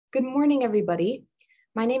Good morning, everybody.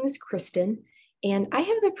 My name is Kristen, and I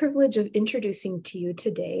have the privilege of introducing to you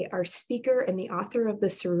today our speaker and the author of the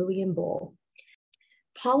Cerulean Bowl.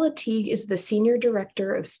 Paula Teague is the Senior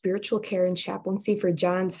Director of Spiritual Care and Chaplaincy for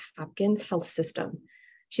Johns Hopkins Health System.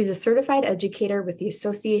 She's a certified educator with the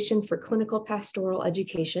Association for Clinical Pastoral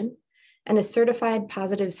Education and a certified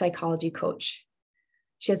positive psychology coach.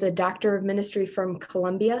 She has a Doctor of Ministry from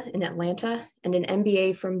Columbia in Atlanta and an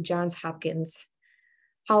MBA from Johns Hopkins.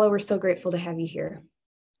 Paula, we're so grateful to have you here.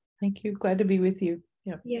 Thank you. Glad to be with you.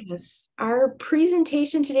 Yes. Our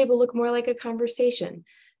presentation today will look more like a conversation.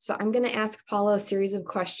 So I'm going to ask Paula a series of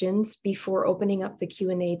questions before opening up the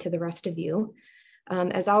Q&A to the rest of you.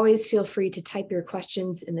 As always, feel free to type your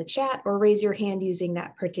questions in the chat or raise your hand using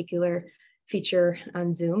that particular feature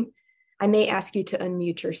on Zoom. I may ask you to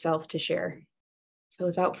unmute yourself to share. So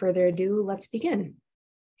without further ado, let's begin.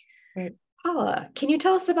 Right. Paula, can you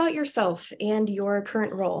tell us about yourself and your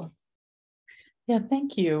current role? Yeah,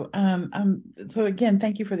 thank you. So again,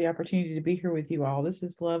 thank you for the opportunity to be here with you all. This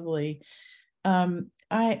is lovely.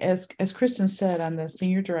 As Kristen said, I'm the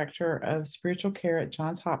Senior Director of Spiritual Care at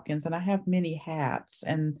Johns Hopkins, and I have many hats.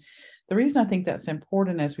 And the reason I think that's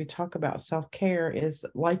important as we talk about self-care is,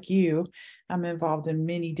 like you, I'm involved in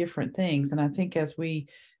many different things. And I think as we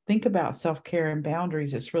think about self-care and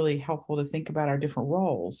boundaries, it's really helpful to think about our different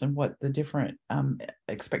roles and what the different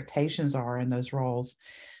expectations are in those roles.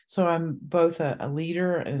 So I'm both a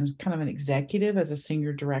leader and kind of an executive as a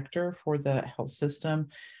senior director for the health system.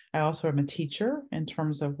 I also am a teacher in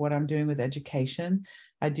terms of what I'm doing with education.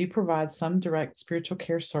 I do provide some direct spiritual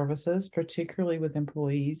care services, particularly with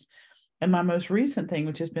employees. And my most recent thing,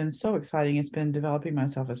 which has been so exciting, has been developing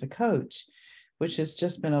myself as a coach, which has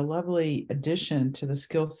just been a lovely addition to the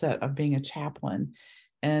skill set of being a chaplain.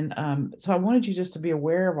 And so I wanted you just to be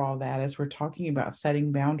aware of all that as we're talking about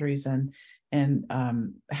setting boundaries and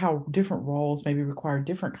how different roles maybe require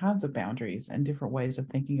different kinds of boundaries and different ways of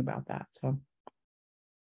thinking about that. So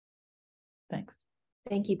thanks.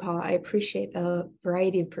 Thank you, Paula. I appreciate the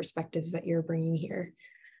variety of perspectives that you're bringing here.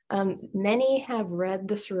 Many have read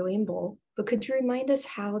the Cerulean Bowl, but could you remind us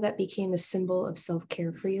how that became a symbol of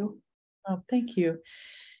self-care for you? Oh, thank you.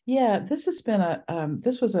 Yeah, this has been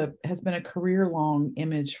has been a career-long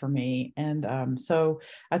image for me, and so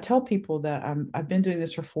I tell people that I've been doing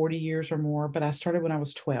this for 40 years or more, but I started when I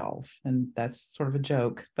was 12, and that's sort of a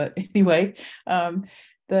joke. But anyway, but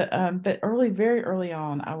very early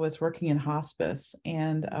on, I was working in hospice,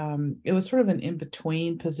 and it was sort of an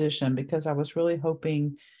in-between position because I was really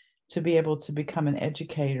hoping to be able to become an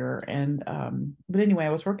educator. And but anyway,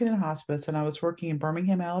 I was working in hospice, and I was working in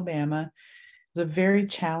Birmingham, Alabama. It was a very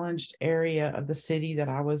challenged area of the city that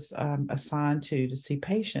I was assigned to see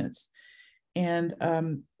patients, and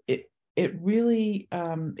it really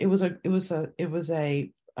it was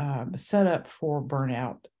a setup for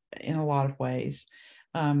burnout in a lot of ways.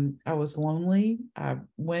 I was lonely. I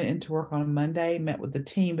went into work on a Monday, met with the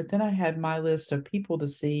team, but then I had my list of people to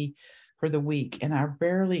see for the week, and I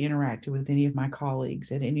rarely interacted with any of my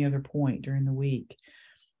colleagues at any other point during the week.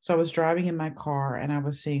 So I was driving in my car and I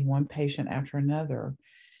was seeing one patient after another.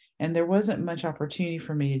 And there wasn't much opportunity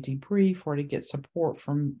for me to debrief or to get support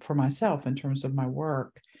for myself in terms of my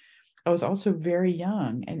work. I was also very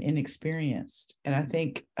young and inexperienced. And I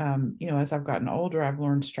think, as I've gotten older, I've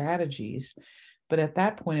learned strategies. But at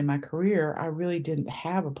that point in my career, I really didn't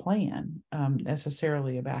have a plan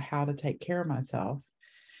necessarily about how to take care of myself.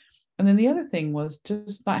 And then the other thing was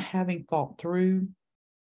just not having thought through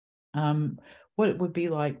what it would be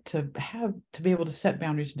like to be able to set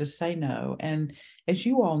boundaries and to say no. And as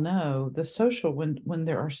you all know, when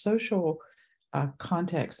there are social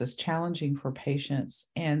contexts that's challenging for patients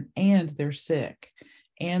and they're sick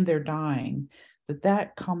and they're dying,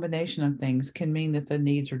 that combination of things can mean that the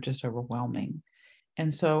needs are just overwhelming.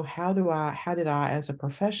 And so how did I as a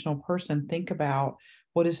professional person think about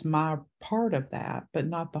what is my part of that, but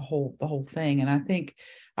not the whole thing? And I think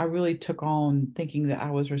I really took on thinking that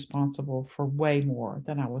I was responsible for way more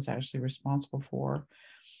than I was actually responsible for.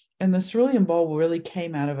 And the Cerulean Bowl really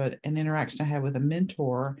came out of an interaction I had with a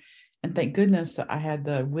mentor. And thank goodness I had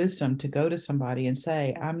the wisdom to go to somebody and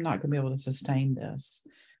say, I'm not going to be able to sustain this.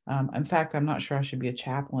 In fact, I'm not sure I should be a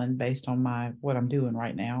chaplain based on what I'm doing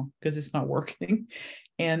right now because it's not working.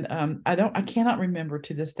 And I cannot remember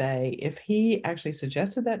to this day if he actually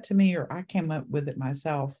suggested that to me or I came up with it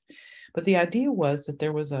myself. But the idea was that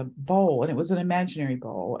there was a bowl, and it was an imaginary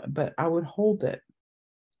bowl, but I would hold it.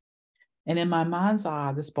 And in my mind's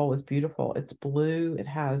eye, this bowl is beautiful. It's blue. It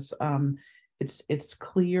has it's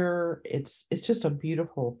clear. It's just a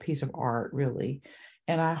beautiful piece of art, really.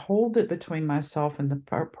 And I hold it between myself and the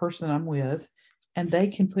person I'm with. and they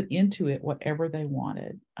can put into it whatever they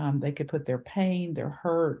wanted. They could put their pain, their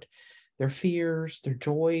hurt, their fears, their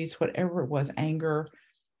joys, whatever it was, anger,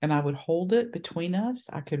 and I would hold it between us.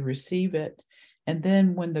 I could receive it. And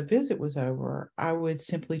then when the visit was over, I would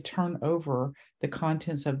simply turn over the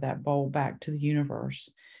contents of that bowl back to the universe.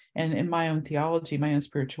 And in my own theology, my own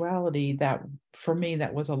spirituality, that for me,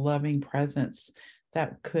 that was a loving presence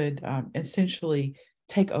that could essentially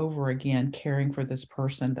take over again, caring for this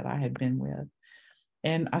person that I had been with.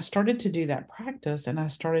 And I started to do that practice, and I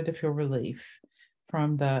started to feel relief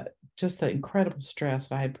from the incredible stress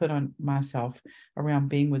that I had put on myself around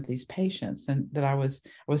being with these patients, and that I was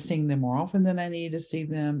seeing them more often than I needed to see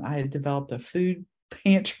them. I had developed a food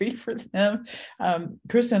pantry for them.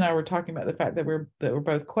 Chris and I were talking about the fact that we're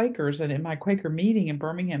both Quakers, and in my Quaker meeting in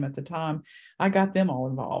Birmingham at the time, I got them all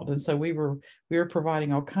involved, and so we were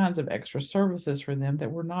providing all kinds of extra services for them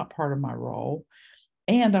that were not part of my role.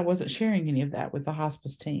 And I wasn't sharing any of that with the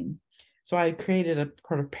hospice team. So I created a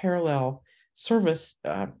sort of parallel service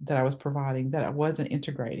that I was providing that I wasn't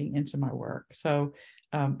integrating into my work. So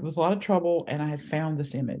it was a lot of trouble, and I had found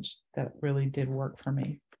this image that really did work for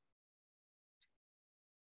me.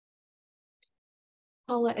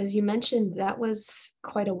 Paula, as you mentioned, that was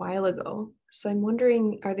quite a while ago. So I'm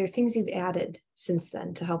wondering, are there things you've added since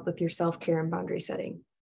then to help with your self-care and boundary setting?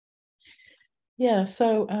 Yeah,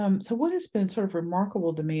 so what has been sort of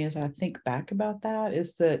remarkable to me as I think back about that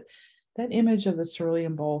is that image of the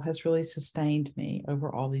cerulean bowl has really sustained me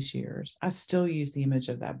over all these years. I still use the image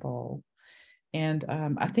of that bowl. And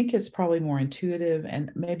I think it's probably more intuitive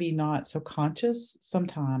and maybe not so conscious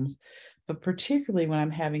sometimes, but particularly when I'm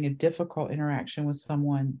having a difficult interaction with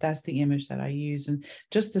someone, that's the image that I use. And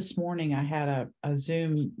just this morning, I had a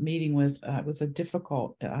Zoom meeting with, it was a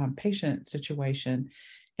difficult patient situation.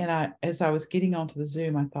 And as I was getting onto the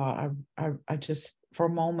Zoom, I thought I just, for a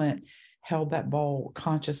moment, held that bowl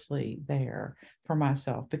consciously there for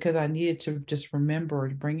myself, because I needed to just remember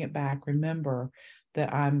to bring it back, remember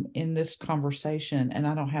that I'm in this conversation and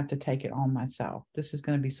I don't have to take it on myself. This is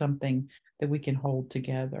going to be something that we can hold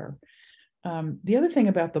together. The other thing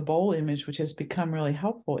about the bowl image, which has become really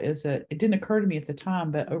helpful, is that it didn't occur to me at the time,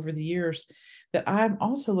 but over the years, that I'm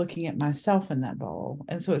also looking at myself in that bowl.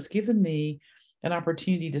 And so it's given me an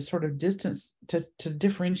opportunity to sort of distance, to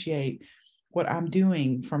differentiate what I'm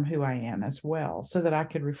doing from who I am as well, so that I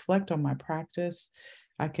could reflect on my practice.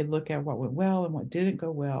 I could look at what went well and what didn't go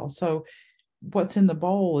well. So what's in the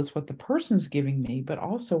bowl is what the person's giving me, but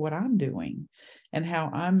also what I'm doing and how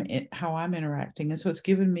I'm interacting. And so it's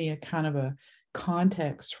given me a kind of a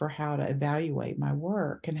context for how to evaluate my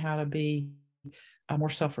work and how to be more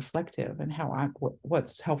self-reflective, and how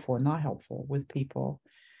what's helpful and not helpful with people.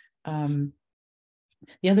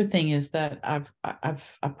 The other thing is that I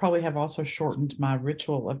probably have also shortened my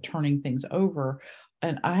ritual of turning things over,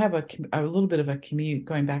 and I have a little bit of a commute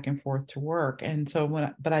going back and forth to work, and so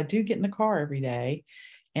but I do get in the car every day,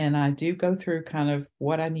 and I do go through kind of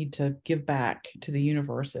what I need to give back to the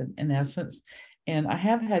universe in essence. And I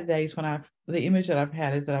have had days when the image that I've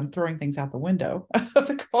had is that I'm throwing things out the window of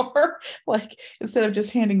the car, like instead of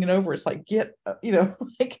just handing it over, it's like,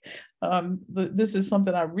 like this is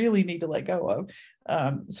something I really need to let go of.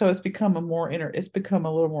 So it's become it's become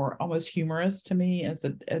a little more almost humorous to me and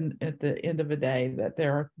at the end of the day, that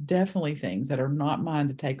there are definitely things that are not mine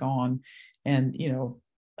to take on, and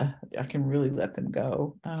I can really let them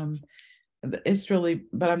go. It's really,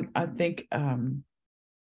 but I think I'm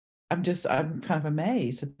kind of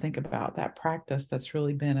amazed to think about that practice that's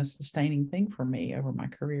really been a sustaining thing for me over my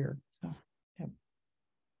career. So, yeah.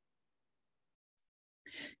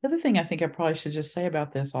 The other thing I think I probably should just say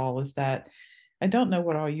about this all is that I don't know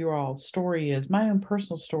what your all's story is. My own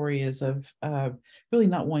personal story is of really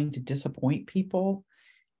not wanting to disappoint people.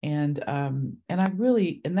 And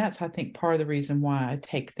that's, I think, part of the reason why I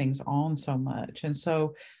take things on so much. And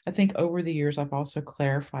so I think over the years, I've also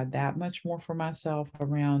clarified that much more for myself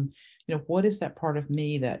around, what is that part of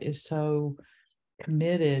me that is so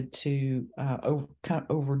committed to kind of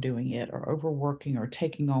overdoing it or overworking or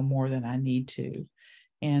taking on more than I need to.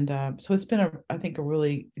 And so it's been, I think, a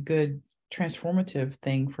really good transformative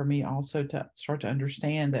thing for me also to start to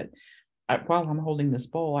understand that while I'm holding this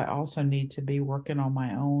bowl, I also need to be working on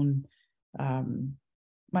my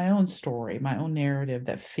own story, my own narrative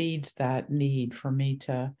that feeds that need for me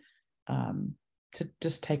to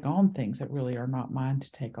just take on things that really are not mine to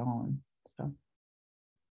take on. So,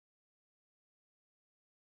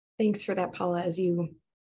 Thanks for that, Paula. As you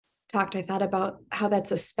talked, I thought about how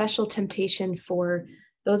that's a special temptation for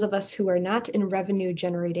those of us who are not in revenue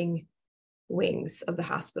generating wings of the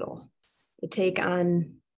hospital to take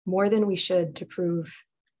on more than we should to prove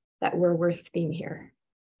that we're worth being here.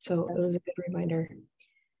 So it was a good reminder.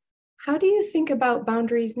 How do you think about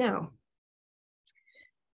boundaries now?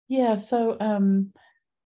 Yeah,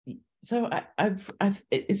 I've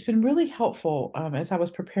it's been really helpful as I was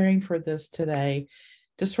preparing for this today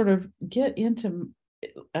to sort of get into.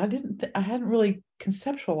 I hadn't really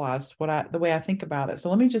conceptualized the way I think about it. So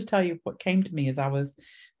let me just tell you what came to me as I was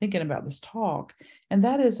thinking about this talk, and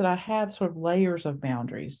that is that I have sort of layers of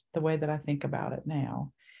boundaries. The way that I think about it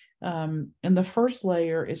now, and the first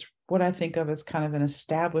layer is what I think of as kind of an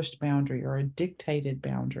established boundary or a dictated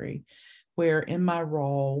boundary, where in my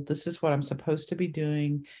role, this is what I'm supposed to be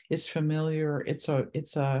doing. It's familiar. It's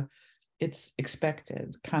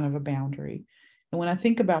expected kind of a boundary. And when I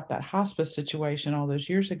think about that hospice situation all those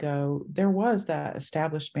years ago, there was that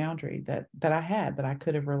established boundary that I had that I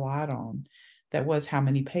could have relied on. That was how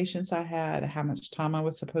many patients I had, how much time I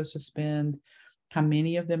was supposed to spend, how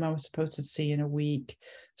many of them I was supposed to see in a week.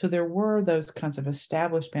 So there were those kinds of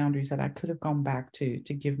established boundaries that I could have gone back to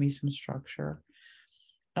give me some structure.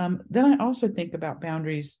 Then I also think about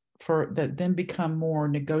boundaries that then become more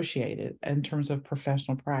negotiated in terms of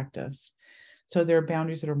professional practice. So there are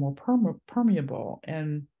boundaries that are more permeable.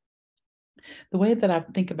 And the way that I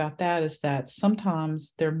think about that is that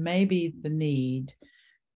sometimes there may be the need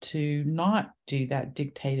to not do that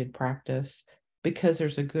dictated practice because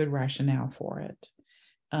there's a good rationale for it.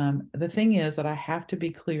 The thing is that I have to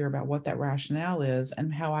be clear about what that rationale is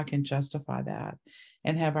and how I can justify that,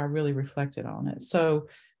 and have I really reflected on it. So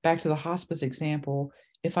back to the hospice example,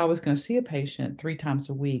 if I was going to see a patient 3 times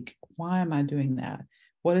a week, why am I doing that?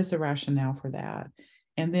 What is the rationale for that?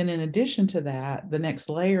 And then in addition to that, the next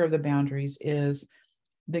layer of the boundaries is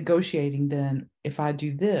negotiating then, if I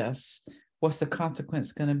do this, what's the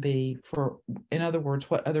consequence going to be for, in other words,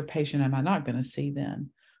 what other patient am I not going to see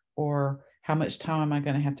then? Or how much time am I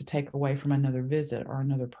going to have to take away from another visit or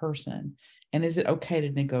another person? And is it okay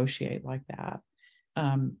to negotiate like that?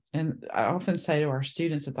 And I often say to our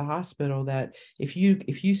students at the hospital that if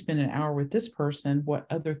you spend an hour with this person, what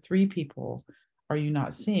other 3 people are you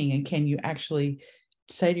not seeing? And can you actually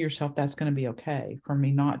say to yourself, that's going to be okay for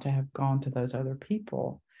me not to have gone to those other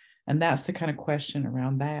people? And that's the kind of question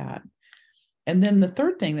around that. And then the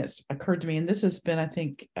third thing that's occurred to me, and this has been, I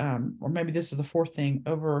think, or maybe this is the fourth thing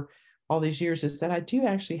over all these years, is that I do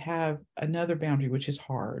actually have another boundary, which is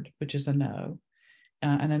hard, which is a no.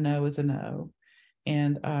 And a no is a no.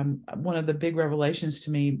 And one of the big revelations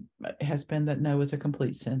to me has been that no is a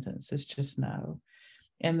complete sentence. It's just no.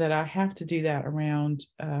 And that I have to do that around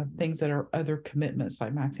things that are other commitments,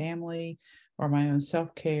 like my family or my own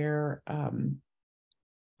self-care.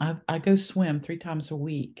 I go swim 3 times a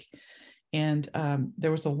week. And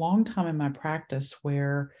there was a long time in my practice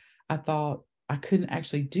where I thought I couldn't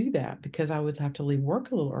actually do that because I would have to leave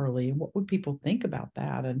work a little early. And what would people think about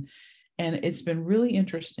that? And it's been really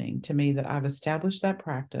interesting to me that I've established that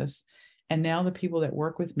practice. And now the people that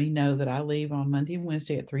work with me know that I leave on Monday and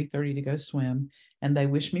Wednesday at 3:30 to go swim, and they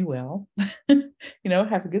wish me well,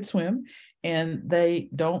 have a good swim. And they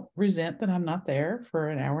don't resent that I'm not there for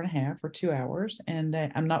an hour and a half or 2 hours, and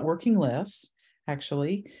I'm not working less,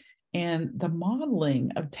 actually. And the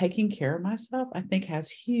modeling of taking care of myself, I think, has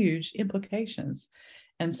huge implications.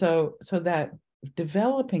 And so that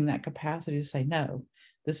developing that capacity to say, no,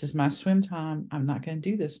 this is my swim time. I'm not going to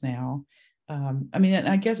do this now. And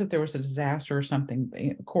I guess if there was a disaster or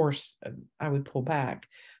something, of course, I would pull back.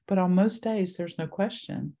 But on most days, there's no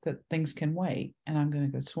question that things can wait, and I'm going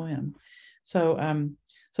to go swim. So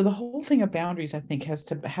the whole thing of boundaries, I think, has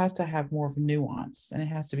to have more of nuance, and it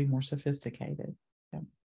has to be more sophisticated. Yeah.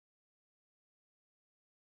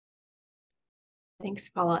 Thanks,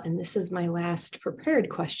 Paula. And this is my last prepared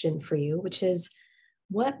question for you, which is,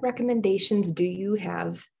 what recommendations do you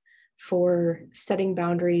have for setting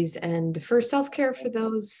boundaries and for self-care for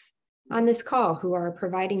those on this call who are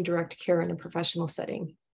providing direct care in a professional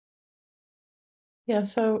setting? Yeah,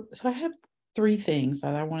 so I have 3 things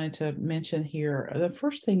that I wanted to mention here. The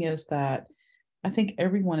first thing is that I think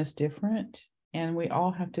everyone is different, and we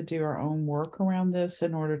all have to do our own work around this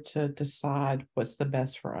in order to decide what's the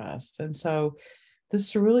best for us. And so the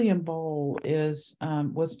Cerulean bowl was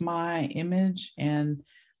my image, and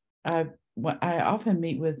I often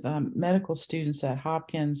meet with medical students at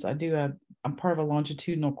Hopkins. I'm part of a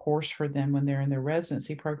longitudinal course for them when they're in their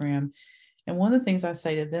residency program. And one of the things I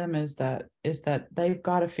say to them is that they've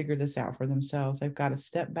got to figure this out for themselves. They've got to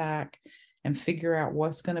step back and figure out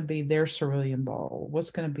what's going to be their Cerulean bowl,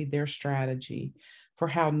 what's going to be their strategy for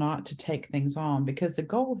how not to take things on. Because the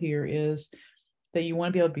goal here is that you want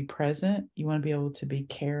to be able to be present, you want to be able to be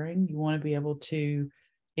caring, you want to be able to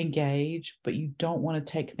engage, but you don't want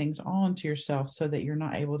to take things on to yourself so that you're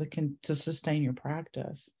not able to sustain your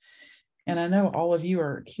practice. And I know all of you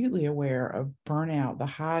are acutely aware of burnout, the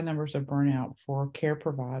high numbers of burnout for care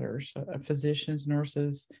providers, physicians,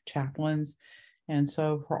 nurses, chaplains. And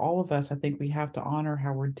so for all of us, I think we have to honor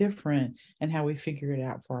how we're different and how we figure it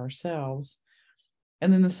out for ourselves.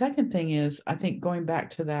 And then the second thing is, I think going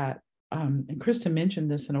back to that, and Krista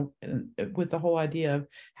mentioned this with the whole idea of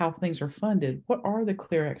how things are funded. What are the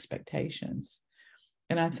clear expectations?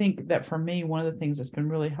 And I think that for me, one of the things that's been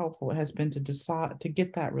really helpful has been to decide to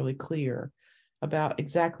get that really clear about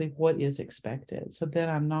exactly what is expected. So then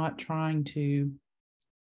I'm not trying to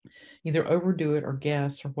either overdo it or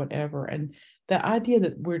guess or whatever. And the idea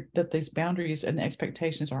that these boundaries and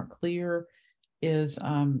expectations aren't clear is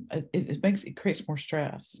it creates more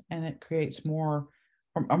stress, and it creates more,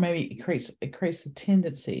 or maybe it creates the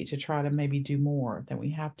tendency to try to maybe do more than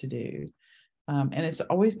we have to do. And it's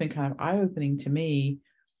always been kind of eye-opening to me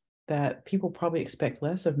that people probably expect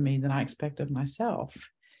less of me than I expect of myself.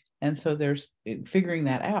 And so figuring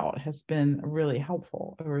that out has been really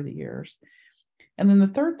helpful over the years. And then the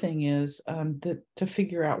third thing is to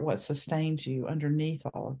figure out what sustains you underneath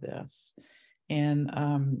all of this.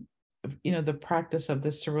 And, the practice of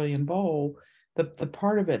the Cerulean Bowl, the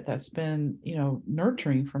part of it that's been,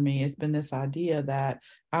 nurturing for me has been this idea that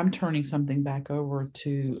I'm turning something back over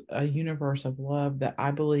to a universe of love that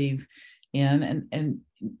I believe in. And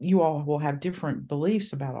you all will have different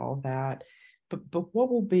beliefs about all of that. But what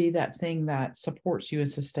will be that thing that supports you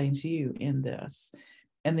and sustains you in this?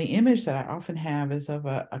 And the image that I often have is of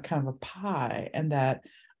a kind of a pie, and that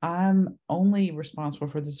I'm only responsible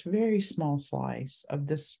for this very small slice of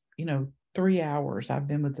this, 3 hours I've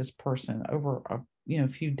been with this person over a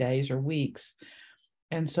few days or weeks.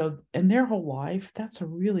 And so in their whole life, that's a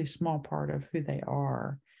really small part of who they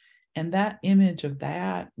are. And that image of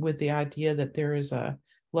that, with the idea that there is a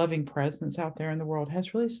loving presence out there in the world,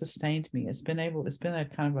 has really sustained me. It's been a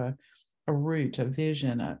kind of a root, a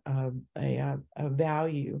vision, a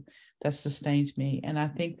value that sustains me. And I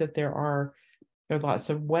think that there are lots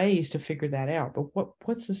of ways to figure that out. But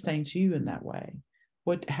what sustains you in that way?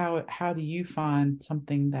 How do you find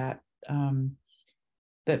something that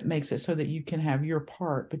that makes it so that you can have your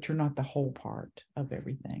part, but you're not the whole part of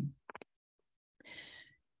everything?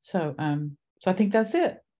 So I think that's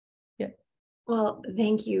it. Yeah. Well,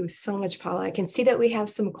 thank you so much, Paula. I can see that we have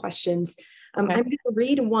some questions. Okay. I'm going to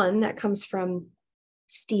read one that comes from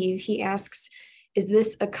Steve. He asks, is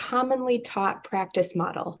this a commonly taught practice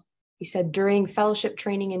model? He said, during fellowship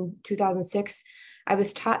training in 2006, I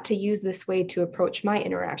was taught to use this way to approach my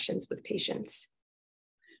interactions with patients.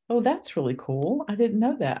 Oh, that's really cool. I didn't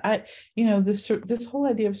know that. This whole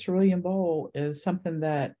idea of Cerulean Bowl is something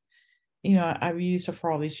that, I've used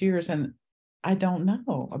for all these years, and I don't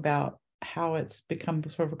know about how it's become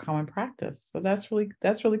sort of a common practice. So that's really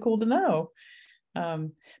cool to know.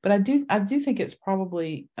 But I do think it's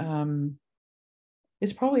probably out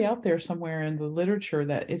there somewhere in the literature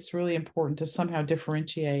that it's really important to somehow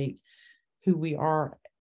differentiate who we are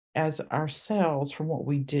as ourselves from what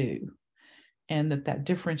we do, and that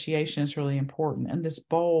differentiation is really important. And this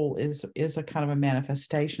bowl is a kind of a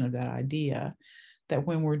manifestation of that idea, that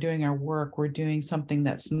when we're doing our work, we're doing something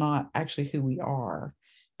that's not actually who we are,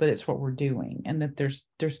 but it's what we're doing, and that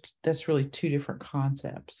that's really two different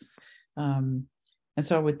concepts. And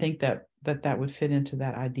so I would think that would fit into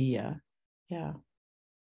that idea. Yeah,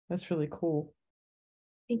 that's really cool.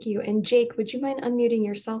 Thank you. And Jake, would you mind unmuting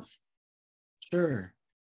yourself? Sure.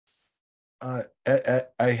 I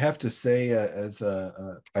have to say,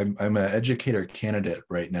 I'm an educator candidate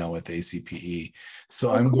right now with ACPE, so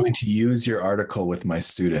I'm going to use your article with my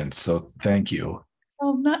students. So thank you.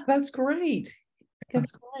 Oh, that's great.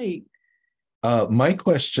 That's great. My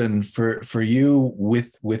question for you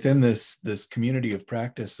within this community of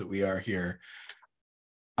practice that we are here,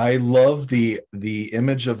 I love the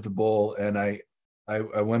image of the bowl, and I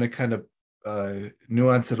want to kind of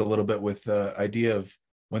nuance it a little bit with the idea of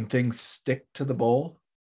when things stick to the bowl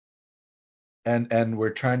and we're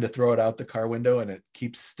trying to throw it out the car window and it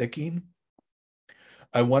keeps sticking.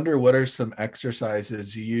 I wonder what are some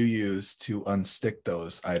exercises you use to unstick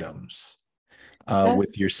those items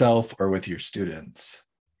with yourself or with your students?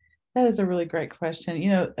 That is a really great question.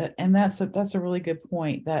 And that's a really good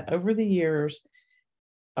point, that over the years,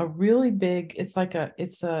 a really big, it's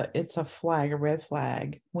a flag, a red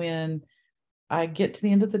flag, when I get to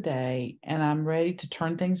the end of the day and I'm ready to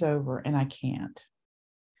turn things over and I can't.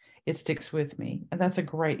 It sticks with me. And that's a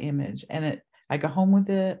great image. And I go home with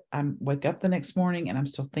it. I wake up the next morning and I'm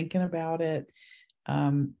still thinking about it.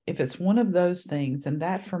 If it's one of those things, then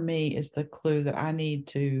that for me is the clue that I need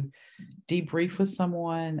to debrief with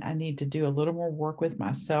someone. I need to do a little more work with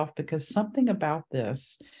myself, because something about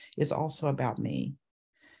this is also about me.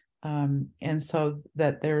 And so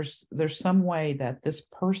that there's some way that this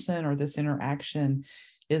person or this interaction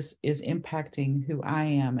is impacting who I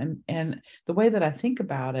am. And the way that I think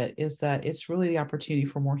about it is that it's really the opportunity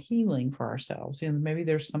for more healing for ourselves. Maybe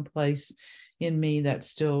there's some place in me that's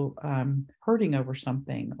still hurting over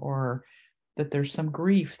something, or that there's some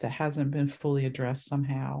grief that hasn't been fully addressed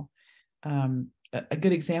somehow. A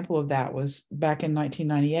good example of that was back in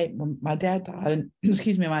 1998 when my dad died.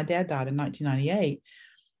 My dad died in 1998.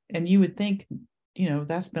 And you would think,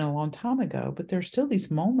 that's been a long time ago, but there's still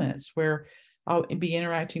these moments where I'll be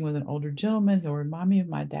interacting with an older gentleman who'll remind me of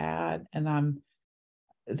my dad. And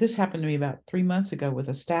this happened to me about 3 months ago with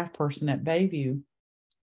a staff person at Bayview.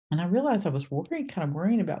 And I realized I was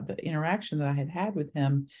worrying about the interaction that I had had with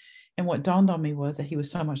him. And what dawned on me was that he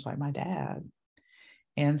was so much like my dad.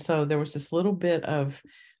 And so there was this little bit of,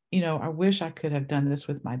 I wish I could have done this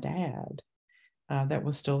with my dad. That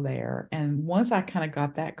was still there. And once I kind of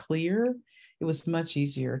got that clear, it was much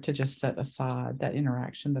easier to just set aside that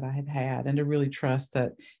interaction that I had had and to really trust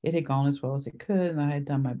that it had gone as well as it could and I had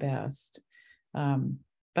done my best.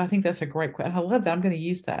 But I think that's a great question. I love that. I'm going to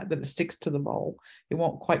use that it sticks to the bowl. It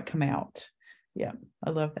won't quite come out. Yeah, I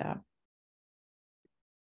love that.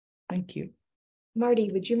 Thank you.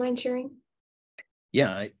 Marty, would you mind sharing?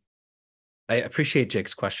 Yeah, I appreciate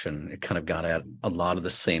Jake's question. It kind of got at a lot of the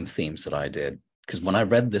same themes that I did. Because when I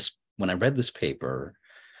read this paper,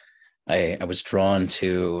 I was drawn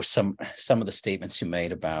to some of the statements you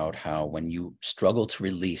made about how when you struggle to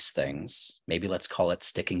release things, maybe let's call it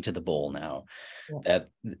sticking to the bowl now, that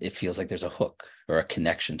it feels like there's a hook or a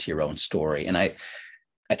connection to your own story. And I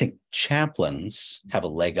think chaplains have a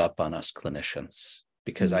leg up on us clinicians,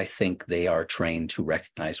 because I think they are trained to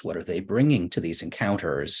recognize what are they bringing to these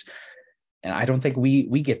encounters. And I don't think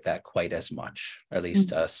we get that quite as much, or at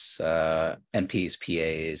least us NPs,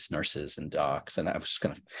 PAs, nurses, and docs. And I was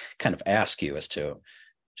going to kind of ask you as to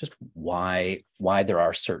just why there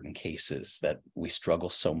are certain cases that we struggle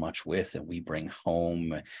so much with and we bring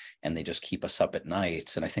home and they just keep us up at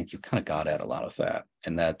night. And I think you kind of got at a lot of that.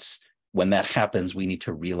 And that's when that happens, we need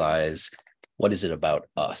to realize, what is it about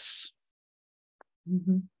us?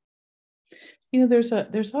 Mm-hmm.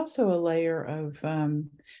 There's also a layer of,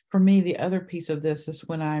 for me, the other piece of this is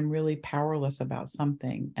when I'm really powerless about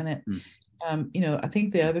something. And it, I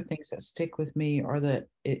think the other things that stick with me are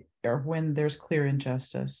when there's clear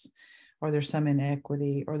injustice, or there's some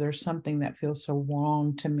inequity, or there's something that feels so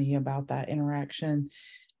wrong to me about that interaction.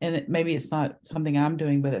 And maybe it's not something I'm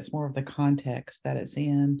doing, but it's more of the context that it's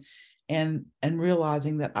in. And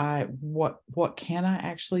realizing that what can I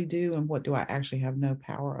actually do, and what do I actually have no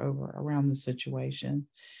power over around the situation.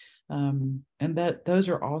 And that those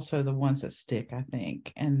are also the ones that stick, I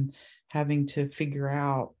think, and having to figure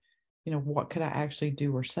out, what could I actually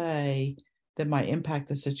do or say that might impact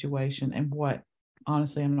the situation, and what,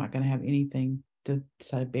 honestly, I'm not going to have anything to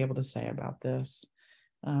be able to say about this.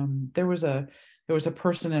 There was a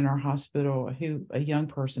person in our hospital a young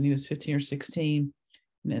person, he was 15 or 16,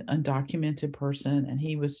 an undocumented person, and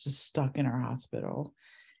he was just stuck in our hospital.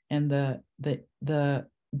 And the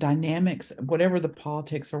dynamics, whatever the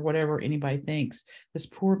politics or whatever anybody thinks, this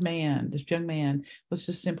young man was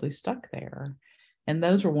just simply stuck there. And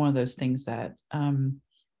those were one of those things that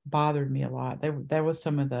bothered me a lot. There was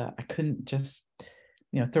some of I couldn't just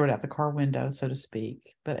throw it out the car window, so to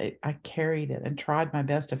speak, but I carried it and tried my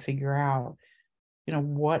best to figure out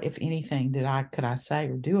what, if anything, could I say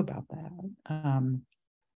or do about that.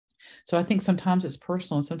 So I think sometimes it's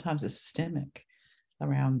personal and sometimes it's systemic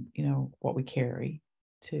around, what we carry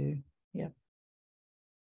too. Yeah.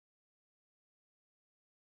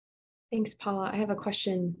 Thanks, Paula. I have a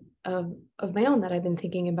question of my own that I've been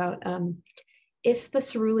thinking about. If the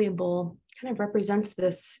Cerulean Bowl kind of represents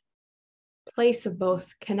this place of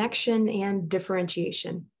both connection and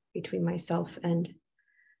differentiation between myself and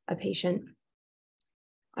a patient,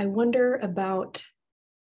 I wonder about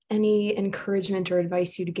any encouragement or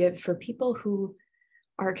advice you'd give for people who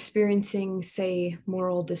are experiencing, say,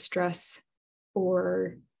 moral distress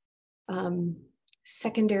or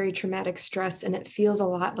secondary traumatic stress, and it feels a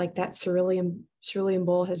lot like that cerulean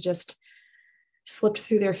bowl has just slipped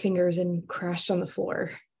through their fingers and crashed on the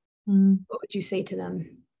floor. What would you say to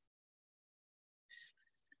them?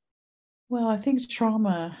 Well, I think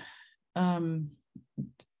trauma,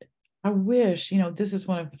 I wish, this is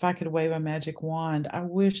if I could wave a magic wand, I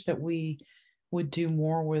wish that we would do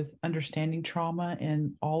more with understanding trauma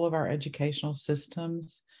in all of our educational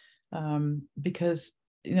systems. because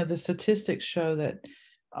the statistics show that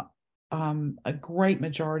a great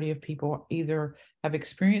majority of people either have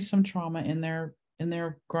experienced some trauma in their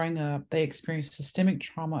growing up, they experienced systemic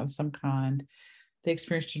trauma of some kind, they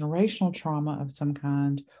experienced generational trauma of some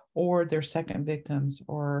kind, or they're second victims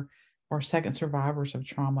or second survivors of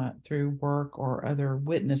trauma through work or other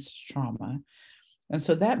witnessed trauma. And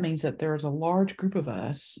so that means that there's a large group of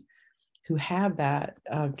us who have that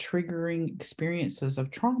triggering experiences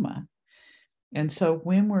of trauma. And so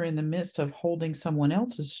when we're in the midst of holding someone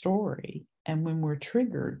else's story, and when we're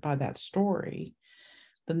triggered by that story,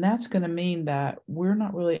 then that's going to mean that we're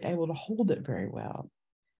not really able to hold it very well.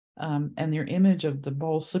 And your image of the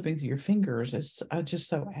bowl slipping through your fingers is just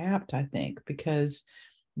so apt, I think, because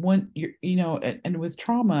when and with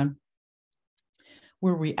trauma,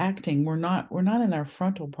 we're reacting. We're not in our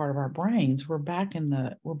frontal part of our brains. We're back in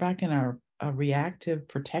our reactive,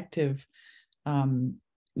 protective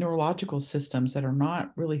neurological systems that are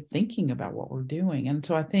not really thinking about what we're doing. And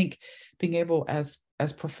so I think being able as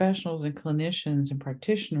professionals and clinicians and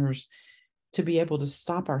practitioners to be able to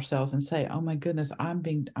stop ourselves and say, oh my goodness, I'm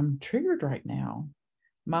triggered right now.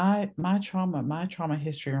 My trauma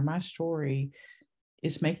history or my story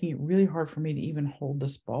is making it really hard for me to even hold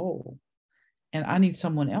this bowl. And I need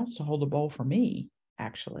someone else to hold the bowl for me,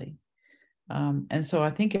 actually. And so I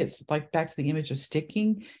think it's like back to the image of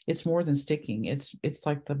sticking. It's more than sticking. It's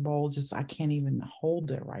like the bowl just, I can't even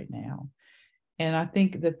hold it right now. And I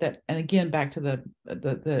think that, and again, back to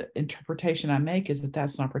the interpretation I make is that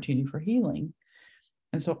that's an opportunity for healing.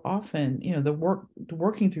 And so often,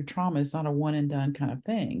 working through trauma is not a one and done kind of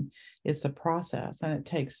thing. It's a process, and it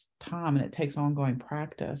takes time, and it takes ongoing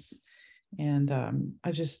practice. And I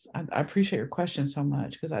appreciate your question so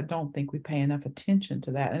much, because I don't think we pay enough attention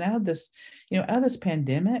to that. And out of this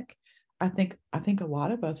pandemic, I think a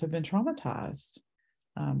lot of us have been traumatized,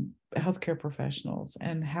 healthcare professionals,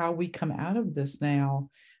 and how we come out of this now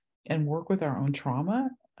and work with our own trauma.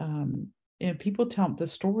 And people tell the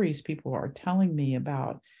stories people are telling me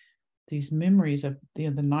about these memories of the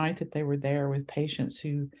night that they were there with patients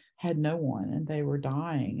who had no one and they were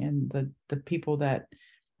dying, and the people that,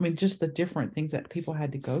 just the different things that people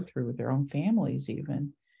had to go through with their own families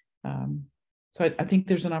even. So I think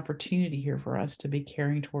there's an opportunity here for us to be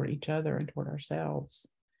caring toward each other and toward ourselves.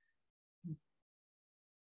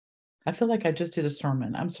 I feel like I just did a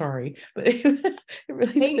sermon. I'm sorry, but it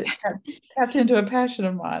really tapped into a passion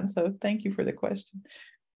of mine. So thank you for the question.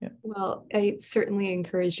 Yeah. Well, it certainly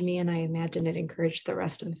encouraged me, and I imagine it encouraged the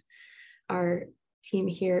rest of our team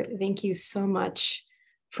here. Thank you so much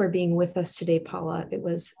for being with us today, Paula. It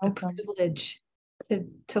was a privilege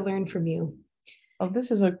to learn from you. Oh, this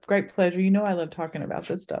is a great pleasure. I love talking about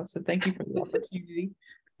this stuff. So thank you for the opportunity.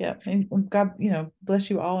 Yeah. And God, bless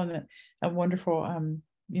you all, and a wonderful,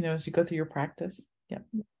 as you go through your practice. Yeah.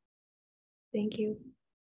 Thank you.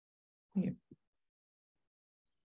 Thank you.